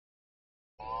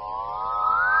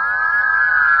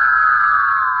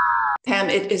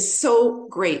it is so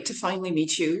great to finally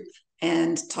meet you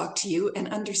and talk to you and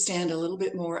understand a little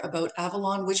bit more about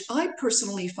Avalon, which I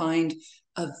personally find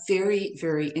a very,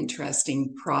 very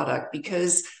interesting product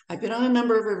because I've been on a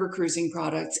number of river cruising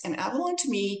products, and Avalon to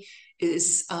me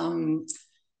is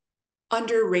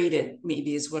underrated,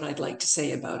 maybe is what I'd like to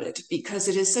say about it, because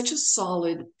it is such a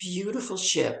solid, beautiful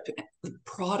ship. The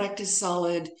product is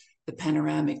solid. The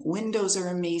panoramic windows are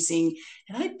amazing.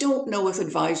 And I don't know if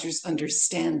advisors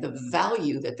understand the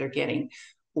value that they're getting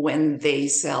when they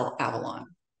sell Avalon.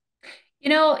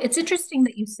 It's interesting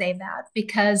that you say that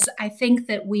because I think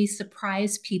that we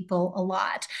surprise people a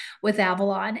lot with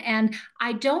Avalon. And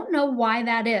I don't know why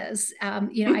that is.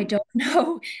 I don't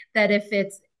know that if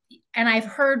it's, and I've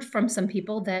heard from some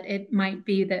people that it might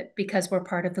be that because we're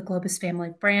part of the Globus family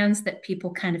of brands, that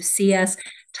people kind of see us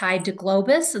tied to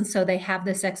Globus. And so they have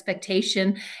this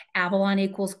expectation Avalon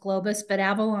equals Globus, but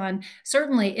Avalon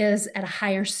certainly is at a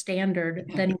higher standard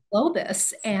Yeah. than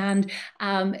Globus. And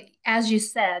as you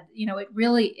said, it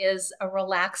really is a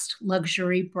relaxed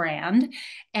luxury brand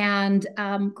and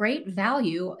great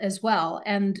value as well.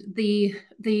 And the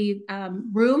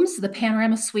rooms, the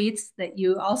panorama suites that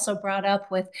you also brought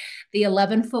up with the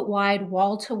 11-foot wide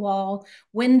wall to wall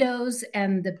windows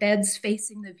and the beds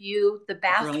facing the view, the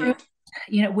bathroom.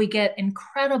 Brilliant. We get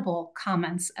incredible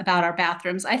comments about our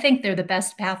bathrooms. I think they're the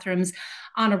best bathrooms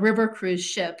on a river cruise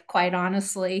ship, quite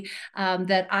honestly,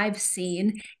 that I've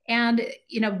seen. And,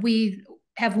 we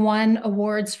have won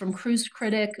awards from Cruise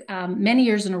Critic many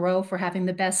years in a row for having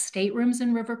the best staterooms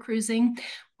in river cruising.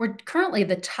 We're currently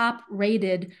the top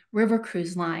rated river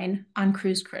cruise line on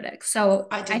Cruise Critic. So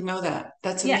I didn't know that.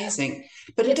 That's yeah, amazing.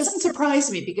 But it it's doesn't surprise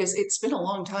me because it's been a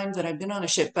long time that I've been on a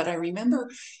ship. But I remember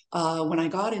when I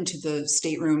got into the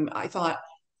stateroom, I thought,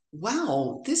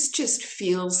 wow, this just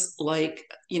feels like,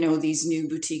 these new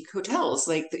boutique hotels,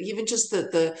 like even just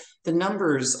the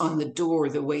numbers on the door,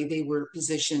 the way they were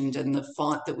positioned and the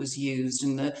font that was used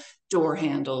and the door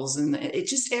handles and it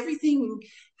just everything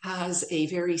has a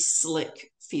very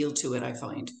slick feel to it, I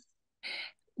find.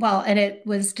 well, and it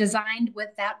was designed with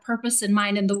that purpose in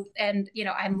mind.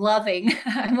 I'm loving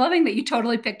I'm loving that you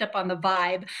totally picked up on the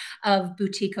vibe of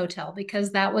boutique hotel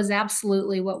because that was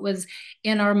absolutely what was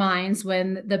in our minds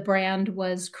when the brand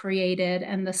was created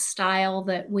and the style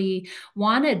that we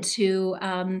wanted to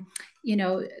you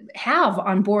know have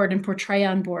on board and portray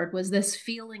on board was this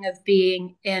feeling of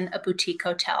being in a boutique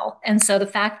hotel. And so the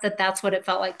fact that that's what it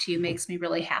felt like to you makes me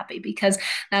really happy because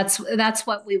that's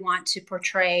what we want to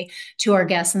portray to our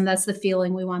guests, and that's the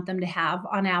feeling we want them to have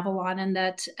on Avalon, and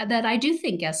that I do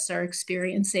think guests are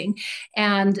experiencing.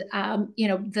 And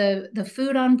the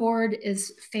food on board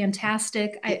is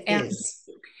fantastic. It is.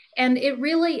 And it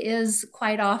really is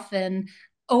quite often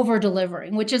over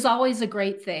delivering, which is always a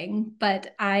great thing.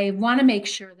 But I want to make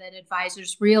sure that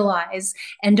advisors realize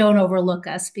and don't overlook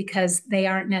us because they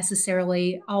aren't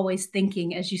necessarily always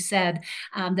thinking, as you said,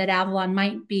 that Avalon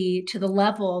might be to the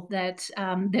level that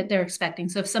they're expecting.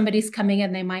 So if somebody's coming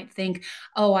in, they might think,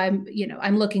 "Oh, I'm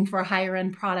looking for a higher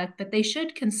end product," but they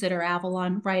should consider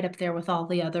Avalon right up there with all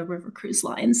the other river cruise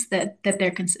lines that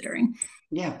they're considering.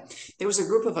 Yeah, there was a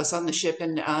group of us on the ship,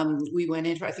 and we went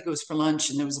in. I think it was for lunch,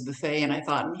 and there was a buffet, and I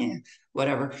thought, yeah,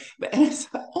 whatever. But and I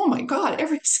thought, oh my God,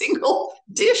 every single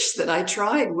dish that I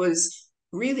tried was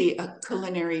really a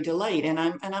culinary delight. And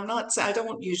I'm not. I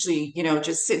don't usually,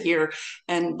 just sit here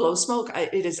and blow smoke.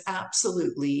 It is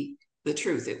absolutely the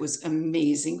truth. It was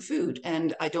amazing food,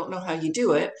 and I don't know how you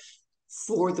do it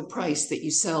for the price that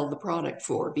you sell the product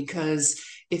for, because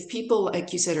if people,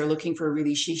 like you said, are looking for a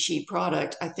really cheap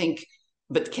product, I think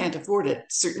but can't afford it,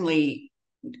 certainly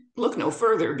look no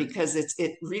further because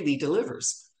it really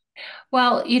delivers.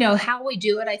 Well, how we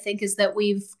do it, I think, is that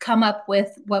we've come up with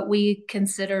what we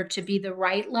consider to be the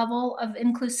right level of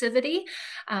inclusivity.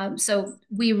 So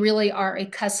we really are a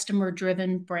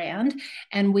customer-driven brand,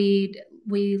 and we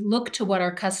look to what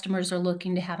our customers are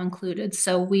looking to have included.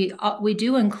 So we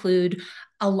do include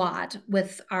a lot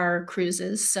with our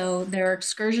cruises. So there are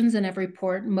excursions in every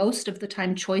port, most of the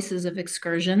time choices of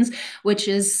excursions, which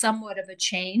is somewhat of a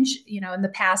change. In the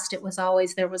past, it was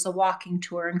always there was a walking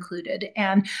tour included.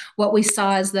 And what we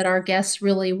saw is that our guests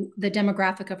really, the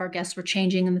demographic of our guests were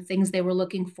changing and the things they were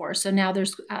looking for. So now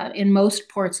there's in most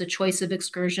ports a choice of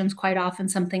excursions, quite often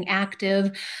something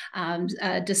active,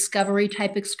 discovery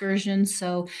type excursions.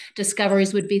 So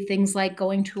discoveries would be things like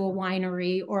going to a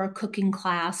winery or a cooking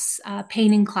class, painting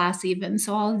painting class even.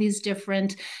 So all of these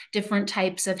different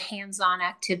types of hands-on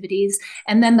activities,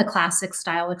 and then the classic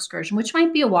style excursion, which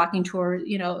might be a walking tour,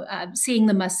 seeing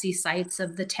the must-see sites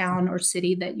of the town or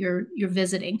city that you're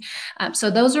visiting. So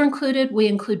those are included. We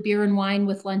include beer and wine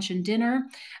with lunch and dinner.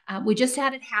 We just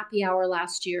added happy hour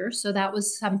last year, so that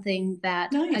was something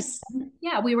that, Nice. again,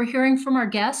 yeah, we were hearing from our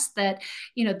guests that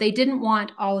they didn't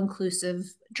want all-inclusive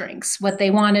drinks. What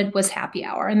they wanted was happy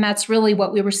hour, and that's really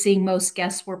what we were seeing most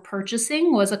guests were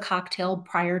purchasing was a cocktail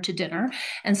prior to dinner,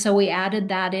 and so we added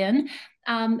that in.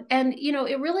 And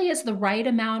it really is the right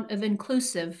amount of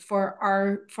inclusive for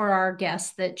our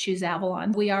guests that choose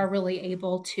Avalon. We are really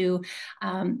able to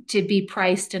be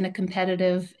priced in a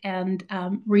competitive and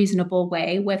reasonable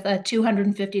way with a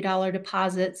 $250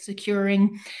 deposit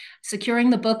securing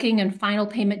the booking and final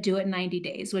payment due at 90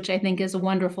 days, which I think is a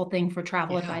wonderful thing for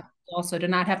travel Yeah. advisors also, to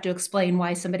not have to explain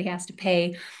why somebody has to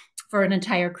pay for an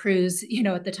entire cruise,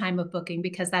 at the time of booking,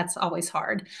 because that's always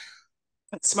hard.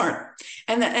 That's smart.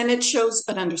 And it shows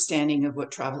an understanding of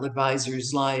what travel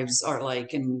advisors' lives are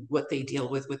like and what they deal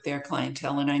with their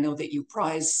clientele. And I know that you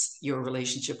prize your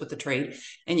relationship with the trade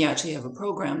and you actually have a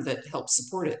program that helps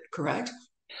support it, correct?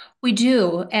 We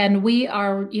do, and we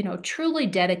are, truly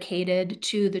dedicated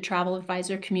to the travel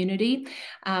advisor community.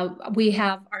 We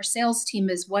have our sales team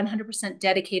is 100%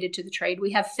 dedicated to the trade.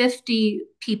 We have 50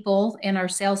 people in our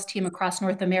sales team across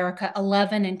North America,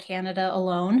 11 in Canada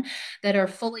alone, that are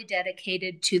fully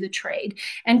dedicated to the trade.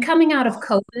 And coming out of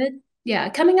COVID,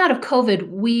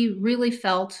 we really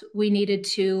felt we needed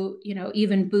to,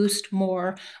 even boost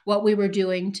more what we were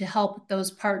doing to help those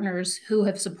partners who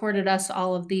have supported us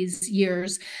all of these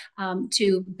years,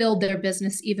 to build their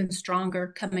business even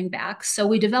stronger coming back. So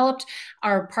we developed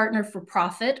our Partner for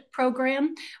Profit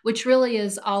program, which really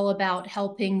is all about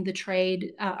helping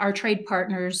our trade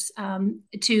partners,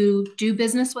 to do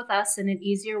business with us in an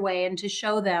easier way and to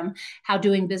show them how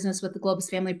doing business with the Globus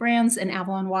family brands and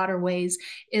Avalon Waterways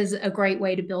is a great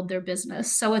way to build their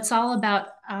business. So it's all about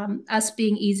us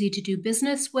being easy to do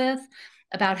business with,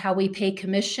 about how we pay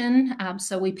commission.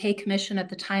 So we pay commission at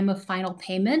the time of final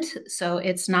payment. So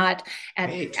it's not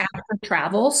Great. after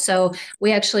travel. So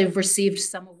we actually have received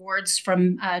some awards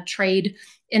from trade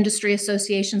industry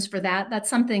associations for that. That's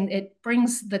something, it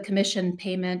brings the commission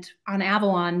payment on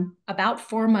Avalon about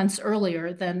 4 months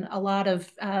earlier than a lot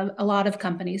of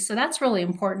companies. So that's really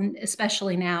important,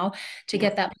 especially now, to Yeah.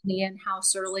 get that money in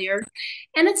house earlier.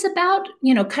 And it's about,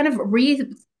 kind of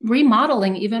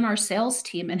remodeling even our sales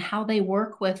team and how they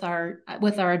work with our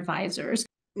advisors.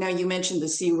 Now you mentioned the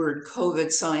C word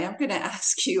COVID, so I am going to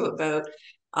ask you about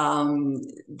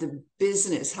the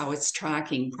business, how it's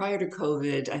tracking. Prior to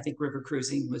COVID, I think river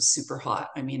cruising was super hot.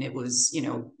 I mean, it was,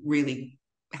 really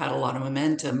had a lot of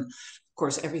momentum. Of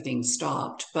course, everything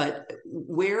stopped, but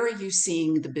where are you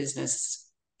seeing the business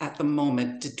at the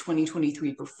moment? Did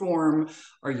 2023 perform?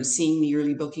 Are you seeing the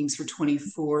early bookings for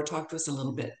 24? Talk to us a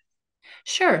little bit.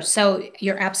 Sure. So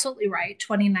you're absolutely right.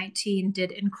 2019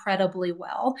 did incredibly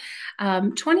well.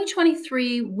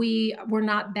 2023, we were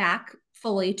not back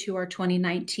fully to our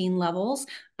 2019 levels,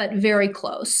 but very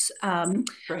close.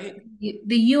 Right?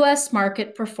 The US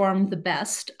market performed the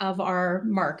best of our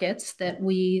markets that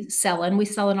we sell in. We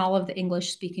sell in all of the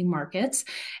English speaking markets,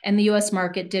 and the US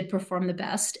market did perform the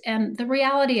best. And the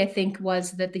reality, I think,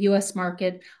 was that the US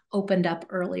market opened up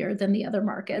earlier than the other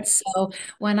markets. So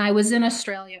when I was in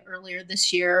Australia earlier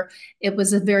this year, it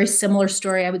was a very similar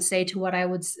story, I would say, to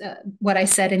what I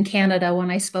said in Canada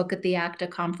when I spoke at the ACTA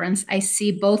conference. I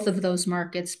see both of those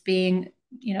markets being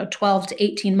 12 to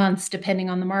 18 months, depending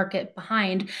on the market,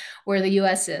 behind where the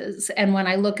US is. And when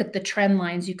I look at the trend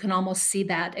lines, you can almost see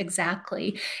that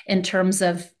exactly in terms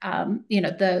of,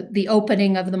 the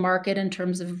opening of the market, in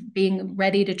terms of being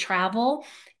ready to travel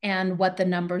and what the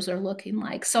numbers are looking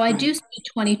like. So I do Right. see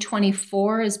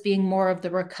 2024 as being more of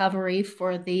the recovery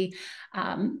for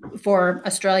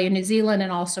Australia, New Zealand,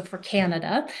 and also for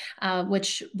Canada,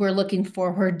 which we're looking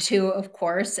forward to, of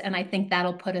course. And I think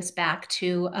that'll put us back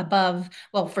to above,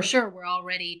 well, for sure, we're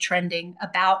already trending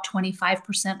about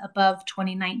 25% above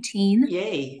 2019.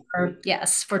 Yay. Or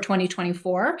yes, for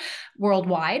 2024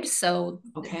 worldwide. So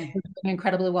we're Okay. doing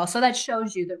incredibly well. So that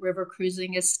shows you that river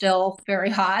cruising is still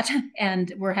very hot,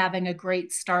 and we're having a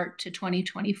great start to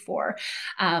 2024.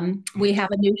 We Right.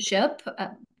 have a new ship.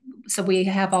 So we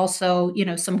have also,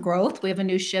 some growth. We have a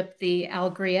new ship, the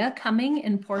Alegria, coming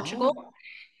in Portugal.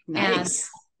 Oh, And nice.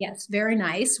 yes, very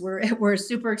nice. We're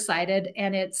super excited,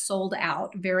 and it sold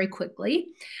out very quickly.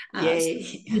 So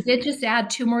Yay. we did just add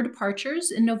two more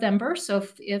departures in November. So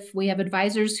if we have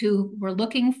advisors who were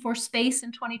looking for space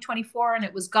in 2024 and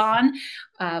it was gone,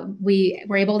 We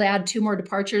were able to add 2 more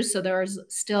departures, so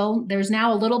there's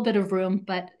now a little bit of room.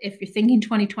 But if you're thinking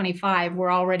 2025,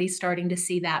 we're already starting to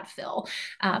see that fill.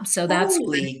 So that's good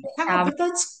Holy to cow, have but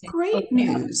that's great open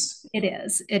up. news. It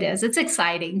is. It is. It's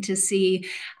exciting to see,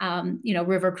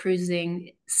 river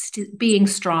cruising being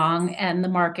strong and the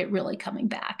market really coming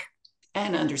back.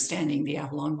 And understanding the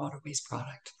Avalon Waterways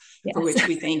product, for Yes. which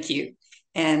we thank you.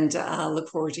 And look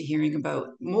forward to hearing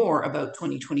more about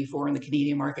 2024 in the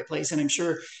Canadian marketplace. And I'm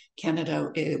sure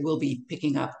Canada will be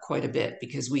picking up quite a bit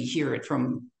because we hear it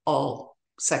from all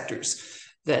sectors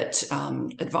that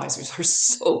advisors are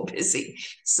so busy.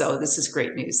 So this is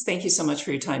great news. Thank you so much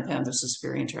for your time, Pam. This was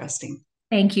very interesting.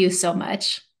 Thank you so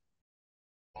much.